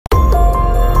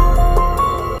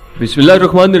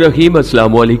बिस्मिल्लाहिर्रहमानिर्रहीम।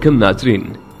 अस्सलाम वालेकुम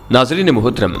नाज़रीन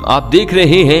मोहतरम, आप देख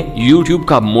रहे हैं यूट्यूब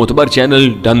का मोतबर चैनल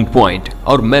डन पॉइंट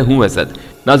और मैं हूं असद।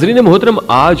 नाज़रीन मोहतरम,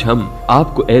 आज हम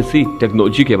आपको ऐसी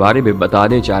टेक्नोलॉजी के बारे में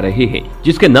बताने जा रहे हैं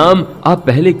जिसके नाम आप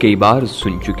पहले कई बार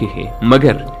सुन चुके हैं,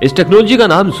 मगर इस टेक्नोलॉजी का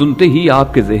नाम सुनते ही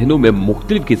आपके जहनों में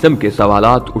मुख्तलिफ किस्म के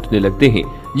सवालात उठने लगते हैं,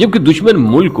 जबकि दुश्मन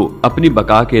मुल्क को अपनी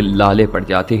बका के लाले पड़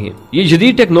जाते हैं। ये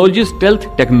जदीद टेक्नोलॉजी स्टेल्थ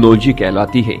टेक्नोलॉजी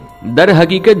कहलाती है। दर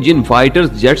हकीकत जिन फाइटर्स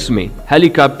जेट्स में,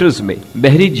 हेलीकॉप्टर्स में,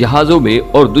 बहरी जहाजों में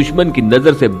और दुश्मन की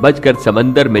नजर से बचकर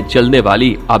समंदर में चलने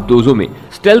वाली आबदोजों में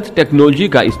स्टेल्थ टेक्नोलॉजी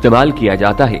का इस्तेमाल किया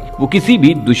जाता है, वो किसी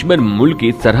भी दुश्मन मुल्क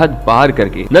की सरहद पार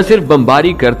करके न सिर्फ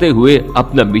बमबारी करते हुए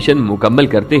अपना मिशन मुकम्मल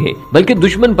करते हैं, बल्कि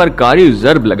दुश्मन पर कारी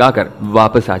जर्ब लगाकर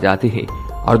वापस आ जाते हैं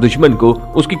और दुश्मन को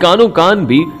उसकी कानों कान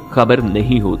भी खबर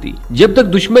नहीं होती। जब तक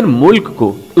दुश्मन मुल्क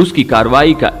को उसकी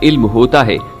कार्रवाई का इल्म होता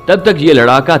है, तब तक ये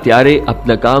लड़ाका त्यारे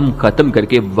अपना काम खत्म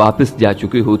करके वापस जा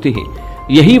चुके होते हैं।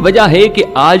 यही वजह है कि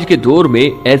आज के दौर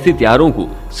में ऐसे त्यारों को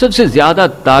सबसे ज्यादा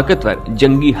ताकतवर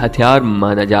जंगी हथियार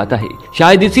माना जाता है।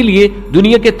 शायद इसीलिए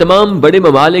दुनिया के तमाम बड़े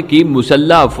ममालिक की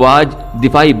मुसल्लह अफवाज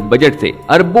दिफाई बजट से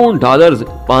अरबों डॉलर्स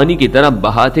पानी की तरह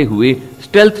बहाते हुए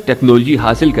स्टेल्थ टेक्नोलॉजी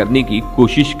हासिल करने की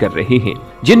कोशिश कर रहे हैं,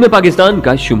 जिनमें पाकिस्तान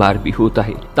का शुमार भी होता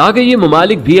है, ताकि ये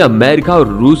ममालिक भी अमेरिका और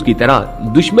रूस की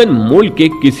तरह दुश्मन मुल्क के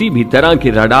किसी भी तरह के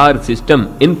रडार सिस्टम,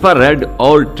 इंफ्रारेड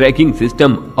और ट्रैकिंग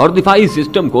सिस्टम और दिफाई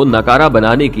सिस्टम को नकारा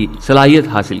बनाने की सलाहियत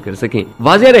हासिल कर सकें।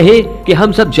 वाज़ेह रहे कि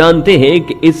हम सब जानते हैं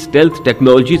कि इस स्टेल्थ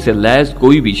टेक्नोलॉजी से लैस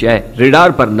कोई भी शय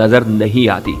रडार पर नजर नहीं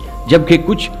आती, जबकि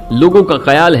कुछ लोगों का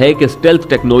ख्याल है कि स्टेल्थ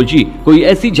टेक्नोलॉजी कोई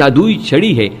ऐसी जादुई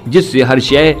छड़ी है जिससे हर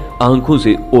शय आंखों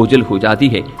से ओझल हो जाती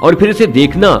है और फिर इसे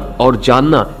देखना और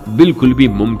जानना बिल्कुल भी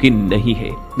मुमकिन नहीं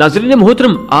है। नाज़रीन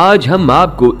मोहतरम, आज हम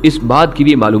आपको इस बात की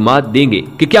भी मालूमात देंगे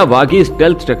कि क्या वाकई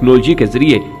स्टेल्थ टेक्नोलॉजी के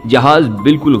जरिए जहाज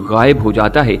बिल्कुल गायब हो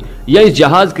जाता है या इस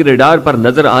जहाज के रडार पर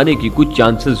नजर आने की कुछ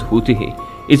चांसेस होते हैं।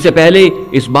 इससे पहले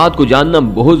इस बात को जानना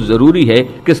बहुत जरूरी है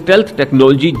कि स्टेल्थ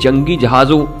टेक्नोलॉजी जंगी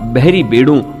जहाजों, बहरी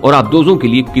बेड़ों और आबदोजों के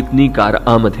लिए कितनी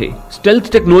कारआमद है।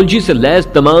 स्टेल्थ टेक्नोलॉजी से लैस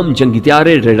तमाम जंगी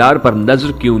त्यारे रडार पर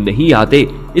नजर क्यों नहीं आते,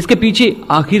 इसके पीछे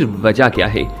आखिर वजह क्या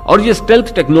है और ये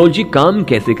स्टेल्थ टेक्नोलॉजी काम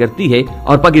कैसे करती है,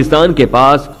 और पाकिस्तान के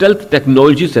पास स्टेल्थ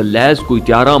टेक्नोलॉजी से लैस कोई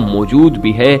त्यारा मौजूद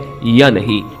भी है या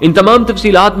नहीं। इन तमाम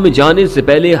तफसीलात में जाने से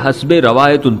पहले हस्बे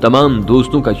रवायत उन तमाम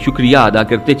दोस्तों का शुक्रिया अदा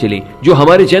करते चले जो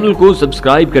हमारे चैनल को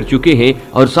सब्सक्राइब कर चुके हैं,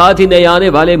 और साथ ही नए आने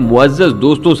वाले मुअज़्ज़ज़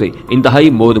दोस्तों से इंतहाई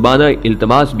मोदबाना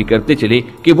इल्तमास भी करते चले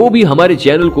कि वो भी हमारे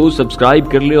चैनल को सब्सक्राइब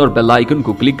कर लें और बेल आइकन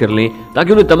को क्लिक कर लें,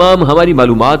 ताकि उन्हें तमाम हमारी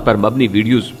मालूमात पर मबनी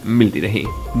वीडियोस मिलती रहें।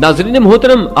 नाज़रीन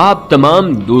मोहतरम, आप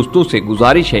तमाम दोस्तों से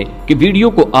गुजारिश है कि वीडियो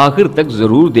को आखिर तक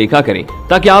जरूर देखा करें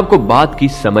ताकि आपको बात की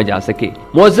समझ आ सके।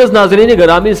 मुअज़्ज़ज़ नाज़रीन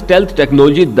गिरामी, स्टेल्थ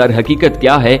टेक्नोलॉजी दर हकीकत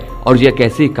क्या है और यह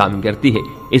कैसे काम करती है,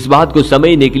 इस बात को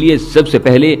समझने के लिए सबसे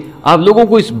पहले आप लोगों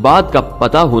को इस बात का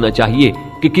पता होना चाहिए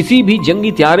कि किसी भी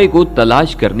जंगी त्यारे को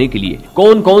तलाश करने के लिए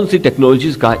कौन कौन सी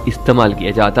टेक्नोलॉजीज का इस्तेमाल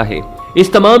किया जाता है।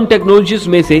 इस तमाम टेक्नोलॉजीज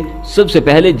में से सबसे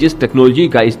पहले जिस टेक्नोलॉजी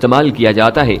का इस्तेमाल किया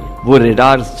जाता है वो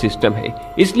रडार सिस्टम है।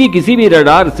 इसलिए किसी भी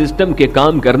रडार सिस्टम के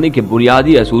काम करने के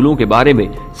बुनियादी असूलों के बारे में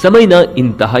समझना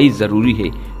इंतहाई जरूरी है,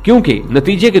 क्योंकि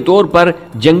नतीजे के तौर पर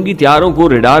जंगी त्यारों को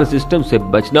रडार सिस्टम से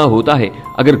बचना होता है।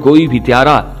 अगर कोई भी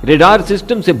त्यारा रडार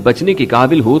सिस्टम से बचने के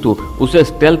काबिल हो तो उसे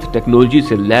स्टेल्थ टेक्नोलॉजी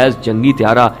से लैस जंगी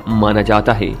त्यारा माना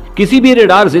जाता है। किसी भी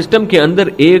रडार सिस्टम के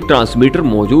अंदर एक ट्रांसमीटर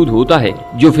मौजूद होता है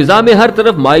जो फिजा में हर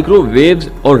तरफ माइक्रोवेव्स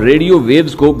और रेडियो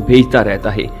वेव्स को भेजता रहता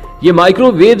है। ये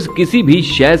माइक्रोवेव्स किसी भी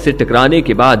शय से टकराने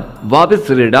के बाद वापस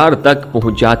रडार तक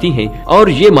पहुंच जाती हैं और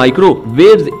ये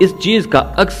माइक्रोवेव्स इस चीज का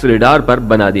अक्स रडार पर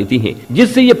बना देती हैं,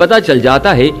 जिससे ये पता चल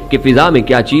जाता है कि फिजा में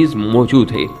क्या चीज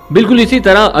मौजूद है। बिल्कुल इसी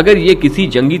तरह अगर ये किसी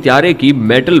जंगी त्यारे की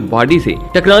मेटल बॉडी से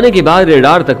टकराने के बाद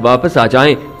रडार तक वापस आ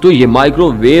जाएं, तो ये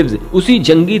माइक्रोवेव्स उसी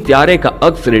जंगी त्यारे का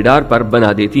अक्स रडार पर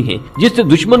बना देती हैं, जिससे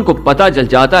दुश्मन को पता चल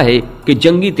जाता है कि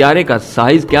जंगी त्यारे का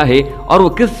साइज क्या है और वो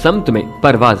किस समत में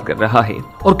परवाज कर रहा है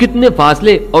और कितने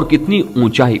फासले और कितनी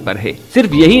ऊंचाई पर है।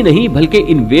 सिर्फ यही नहीं बल्कि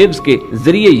इन वेव्स के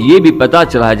जरिए ये भी पता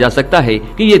चलाया जा सकता है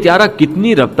कि ये त्यारा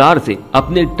कितनी रफ्तार से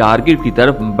अपने टारगेट की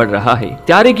तरफ बढ़ रहा है।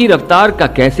 त्यारे की रफ्तार का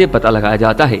कैसे पता लगाया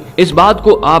जाता है, इस बात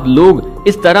को आप लोग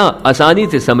इस तरह आसानी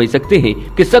से समझ सकते हैं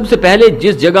कि सबसे पहले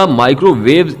जिस जगह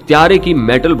माइक्रोवेव्स त्यारे की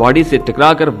मेटल बॉडी से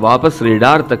टकराकर वापस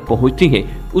रडार तक पहुंचती हैं,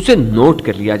 उसे नोट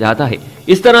कर लिया जाता है।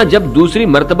 इस तरह जब दूसरी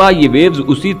मर्तबा ये वेव्स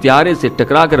उसी त्यारे से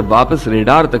टकराकर वापस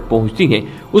रडार तक पहुंचती हैं,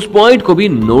 उस पॉइंट को भी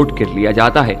नोट कर लिया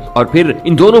जाता है और फिर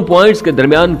इन दोनों पॉइंट्स के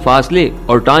दरमियान फासले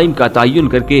और टाइम का तयन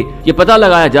करके ये पता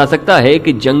लगाया जा सकता है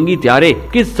कि जंगी त्यारे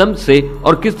किस समत से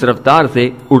और किस रफ्तार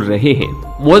से उड़ रहे हैं।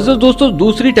 मुअज़्ज़ज़ दोस्तों,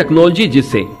 दूसरी टेक्नोलॉजी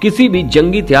जिससे किसी भी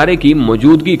जंगी त्यारे की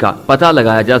मौजूदगी का पता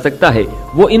लगाया जा सकता है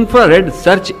वो infrared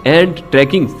search and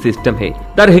tracking system है।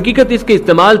 दर हकीकत इसके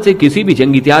इस्तेमाल से किसी भी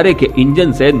जंगी त्यारे के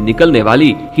इंजन से निकलने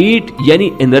वाली हीट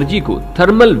यानी एनर्जी को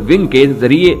थर्मल विंग के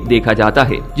जरिए देखा जाता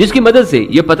है, जिसकी मदद से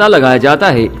ये पता लगाया जाता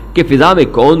है कि फिजा में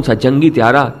कौन सा जंगी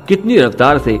त्यारा कितनी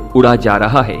रफ्तार से उड़ा जा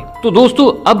रहा है। तो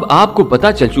दोस्तों, अब आपको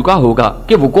पता चल चुका होगा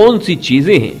कि वो कौन सी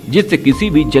चीजें हैं जिससे किसी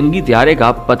भी जंगी त्यारे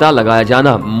का पता लगाया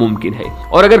जाना मुमकिन है,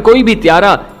 और अगर कोई भी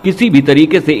त्यारा किसी भी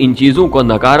तरीके से इन चीजों को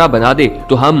नकारा बना दे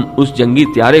तो हम उस जंगी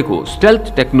त्यारे को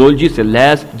स्टेल्थ टेक्नोलॉजी से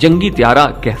लैस जंगी त्यारा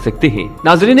कह सकते हैं।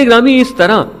 नाज़रीन ग्रामी, इस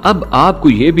तरह अब आपको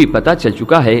ये भी पता चल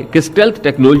चुका है कि स्टेल्थ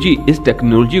टेक्नोलॉजी इस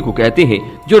टेक्नोलॉजी को कहते हैं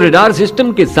जो रडार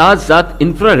सिस्टम के साथ साथ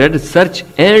infrared search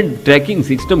and tracking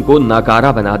system को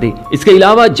नाकारा बना दे, इसके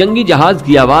अलावा जंगी जहाज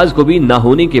की आवाज को भी ना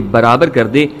होने के बराबर कर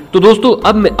दे। तो दोस्तों,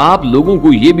 अब मैं आप लोगों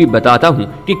को ये भी बताता हूँ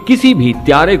कि किसी भी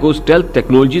त्यारे को स्टेल्थ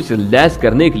टेक्नोलॉजी से लैस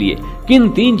करने के लिए किन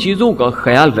 3 चीजों का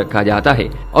ख्याल रखा जाता है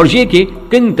और ये कि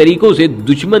किन तरीकों से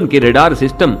दुश्मन के रडार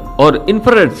सिस्टम और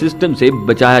इंफ्रारेड सिस्टम से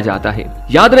बचाया जाता है।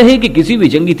 याद रहे कि किसी भी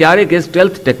जंगी त्यारे के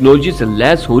स्टेल्थ टेक्नोलॉजी से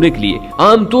लैस होने के लिए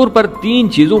आमतौर पर 3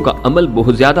 चीजों का अमल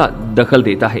बहुत ज्यादा दखल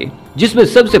देता है, जिसमें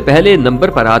सबसे पहले नंबर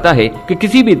पर आता है कि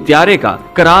किसी भी त्यारे का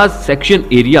क्रॉस सेक्शन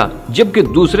एरिया, जबकि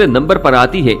दूसरे नंबर पर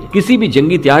आती है किसी भी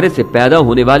जंगी त्यारे से पैदा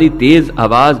होने वाली तेज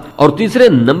आवाज, और तीसरे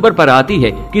नंबर पर आती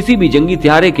है किसी भी जंगी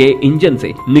त्यारे के इंजन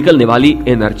से निकलने वाली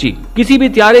एनर्जी। किसी भी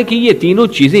त्यारे की ये तीनों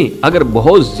चीजें अगर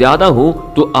बहुत ज्यादा हो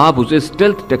तो आप उसे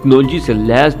स्टेल्थ टेक्नोलॉजी से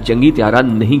लैस जंगी त्यारा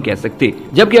नहीं कह सकते,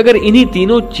 जबकि अगर इन्हीं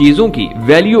तीनों चीजों की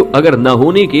वैल्यू अगर न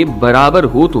होने के बराबर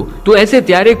हो तो ऐसे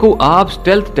त्यारे को आप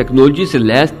स्टेल्थ टेक्नोलॉजी से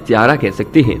लैस त्यारा कह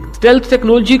सकते हैं। स्टेल्थ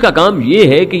टेक्नोलॉजी का काम ये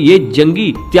है कि ये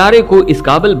जंगी त्यारे को इस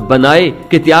काबिल बनाए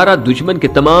कि त्यारा दुश्मन के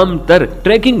तमाम तर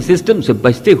ट्रैकिंग सिस्टम से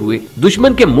बचते हुए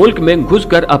दुश्मन के मुल्क में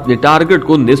घुसकर अपने टारगेट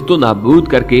को निस्तो नाबूद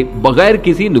करके बगैर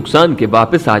किसी नुकसान के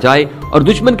वापस आ जाए और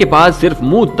दुश्मन के पास सिर्फ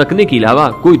मुंह तकने के अलावा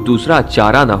कोई दूसरा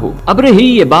चारा न हो। अब रही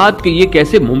ये बात कि ये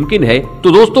कैसे मुमकिन है,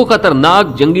 तो दोस्तों,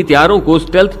 खतरनाक जंगी त्यारों को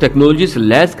स्टेल्थ टेक्नोलॉजी से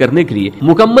लैस करने के लिए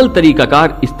मुकम्मल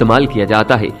तरीकाकार इस्तेमाल किया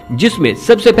जाता है, जिसमें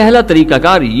सबसे पहला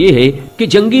तरीकाकार ये है कि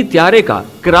जंगी त्यारे का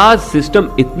क्रॉस सिस्टम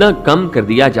इतना कम कर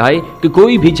दिया जाए कि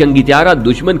कोई भी जंगी त्यारा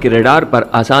दुश्मन के रडार पर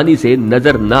आसानी से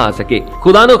नजर न आ सके।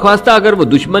 खुदा न ख्वास्ता अगर वो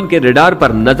दुश्मन के रडार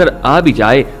पर नजर आ भी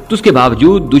जाए तो उसके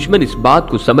बावजूद दुश्मन इस बात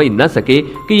को समझ न सके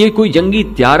कि ये कोई जंगी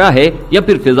त्यारा है या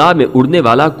फिर फिजा में उड़ने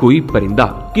वाला कोई परिंदा।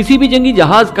 किसी भी जंगी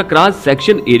जहाज का क्रॉस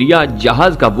सेक्शन एरिया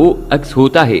जहाज का वो अक्स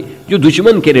होता है जो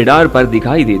दुश्मन के रडार पर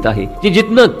दिखाई देता है। ये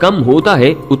जितना कम होता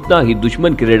है उतना ही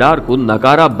दुश्मन के रडार को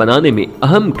नाकारा बनाने में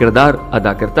अहम किरदार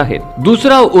अदा करता है।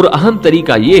 दूसरा और अहम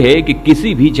तरीका ये है कि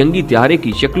किसी भी जंगी त्यारे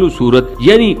की शक्ल सूरत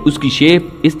यानी उसकी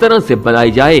शेप इस तरह से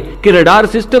बनाई जाए कि रडार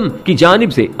सिस्टम की जानिब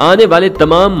से आने वाले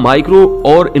तमाम माइक्रो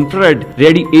और इंफ्रारेड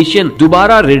रेडिएशन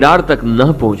दोबारा रडार तक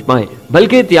न पहुंच पाए,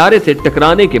 बल्कि त्यारे से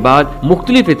टकराने के बाद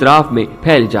मुख्तलिफ इतराफ में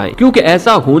फैल जाएं, क्योंकि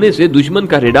ऐसा होने से दुश्मन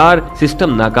का रडार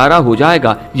सिस्टम नाकारा हो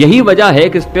जाएगा। यही वजह है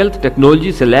कि स्टेल्थ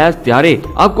टेक्नोलॉजी से लैस त्यारे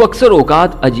आपको अक्सर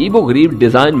औकात अजीबोगरीब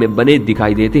डिजाइन में बने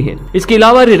दिखाई देते हैं। इसके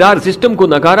अलावा रडार सिस्टम को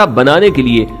नाकारा बनाने के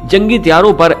लिए जंगी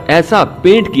त्यारों पर ऐसा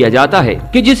पेंट किया जाता है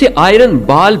कि जिसे आयरन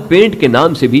बाल पेंट के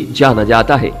नाम से भी जाना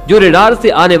जाता है, जो रडार से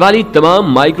आने वाली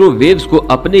तमाम माइक्रोवेव्स को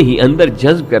अपने ही अंदर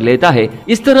जज्ब कर लेता है।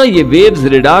 इस तरह ये वेव्स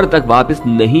रडार तक वापस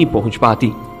नहीं पहुंच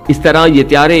पाती। इस तरह ये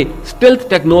त्यारे स्टेल्थ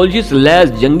टेक्नोलॉजी से लैस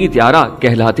जंगी त्यारा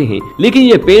कहलाते हैं, लेकिन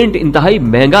ये पेंट इंतहाई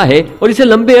महंगा है और इसे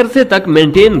लंबे अरसे तक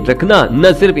मेंटेन रखना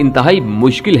न सिर्फ इंतहाई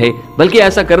मुश्किल है बल्कि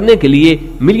ऐसा करने के लिए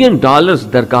 $मिलियन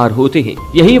दरकार होते हैं।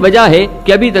 यही वजह है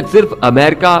कि अभी तक सिर्फ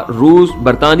अमेरिका, रूस,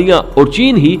 बरतानिया और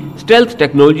चीन ही स्टेल्थ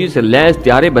टेक्नोलॉजी से लैस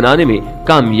त्यारे बनाने में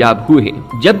कामयाब हुए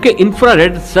हैं, जबकि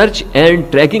infrared search and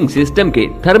tracking system के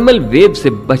थर्मल वेव से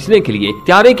बचने के लिए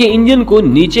त्यारे के इंजन को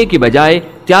नीचे की बजाय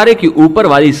त्यारे के ऊपर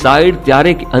वाली साइड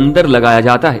त्यारे के अंदर लगाया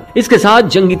जाता है। इसके साथ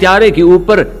जंगी त्यारे के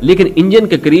ऊपर लेकिन इंजन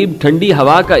के करीब ठंडी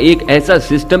हवा का एक ऐसा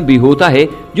सिस्टम भी होता है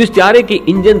जो इस त्यारे के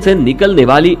इंजन से निकलने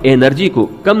वाली एनर्जी को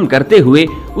कम करते हुए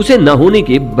उसे न होने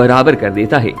के बराबर कर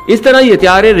देता है। इस तरह ये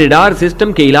त्यारे रडार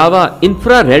सिस्टम के अलावा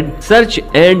infrared search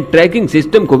and tracking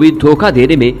system को भी धोखा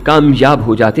देने में कामयाब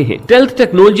हो जाते हैं। स्टेल्थ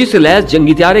टेक्नोलॉजी से लैस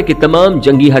जंगी त्यारे के तमाम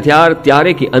जंगी हथियार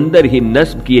त्यारे के अंदर ही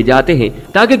नस्ब किए जाते हैं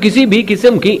ताकि किसी भी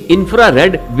किस्म की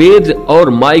इंफ्रारेड वेव्स और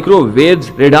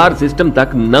माइक्रोवेव्स रडार सिस्टम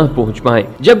तक न पहुंच पाए,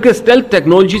 जबकि स्टेल्थ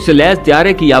टेक्नोलॉजी से लैस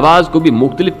त्यारे की आवाज को भी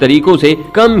मुख्तलिफ तरीकों से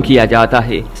कम किया जाता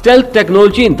है। स्टेल्थ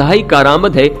टेक्नोलॉजी इंतहाई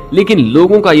कारआमद है, लेकिन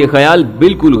लोगों का ये ख्याल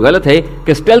बिल्कुल बिल्कुल गलत है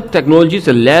कि स्टेल्थ टेक्नोलॉजी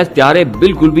से लैस हथियार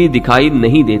बिल्कुल भी दिखाई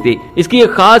नहीं देते। इसकी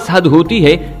एक खास हद होती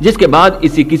है जिसके बाद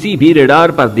इसे किसी भी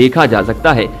रडार पर देखा जा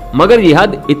सकता है, मगर यह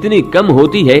हद इतनी कम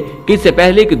होती है कि इससे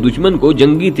पहले कि दुश्मन को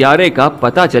जंगी हथियार का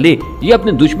पता चले, ये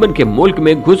अपने दुश्मन के मुल्क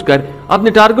में घुसकर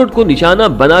अपने टारगेट को निशाना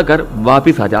बनाकर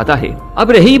वापस आ जाता है।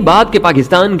 अब रही बात कि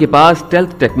पाकिस्तान के पास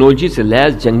स्टेल्थ टेक्नोलॉजी से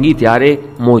लैस जंगी हथियार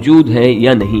मौजूद हैं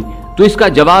या नहीं, तो इसका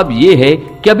जवाब ये है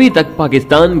कि अभी तक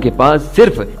पाकिस्तान के पास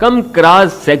सिर्फ कम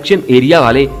क्रॉस सेक्शन एरिया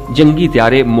वाले जंगी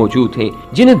हथियार मौजूद हैं,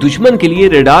 जिन्हें दुश्मन के लिए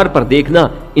रडार पर देखना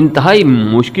इंतहाई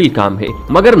मुश्किल काम है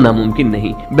मगर नामुमकिन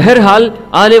नहीं। बहरहाल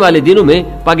आने वाले दिनों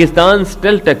में पाकिस्तान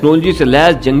स्टेल्थ टेक्नोलॉजी से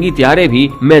लैस जंगी हथियार भी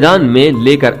मैदान में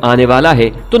लेकर आने वाला है।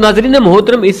 तो नाज़रीन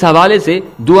मोहतरम, इस हवाले से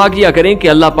दुआ किया करें कि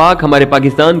अल्लाह पाक हमारे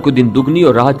पाकिस्तान को दिन दुगनी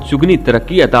और रात चुगनी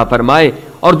तरक्की अता फरमाए।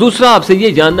 और दूसरा, आपसे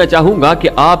ये जानना चाहूंगा कि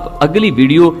आप अगली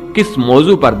वीडियो किस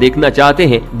मौजू पर देखना चाहते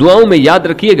हैं। दुआओं में याद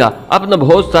रखिएगा, अपना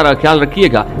बहुत सारा ख्याल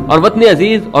रखिएगा और वतन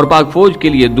अजीज और पाक फौज के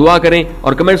लिए दुआ करें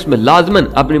और कमेंट्स में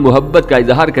लाजमन अपनी मोहब्बत का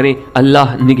इजहार करें।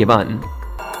 अल्लाह निगहबान।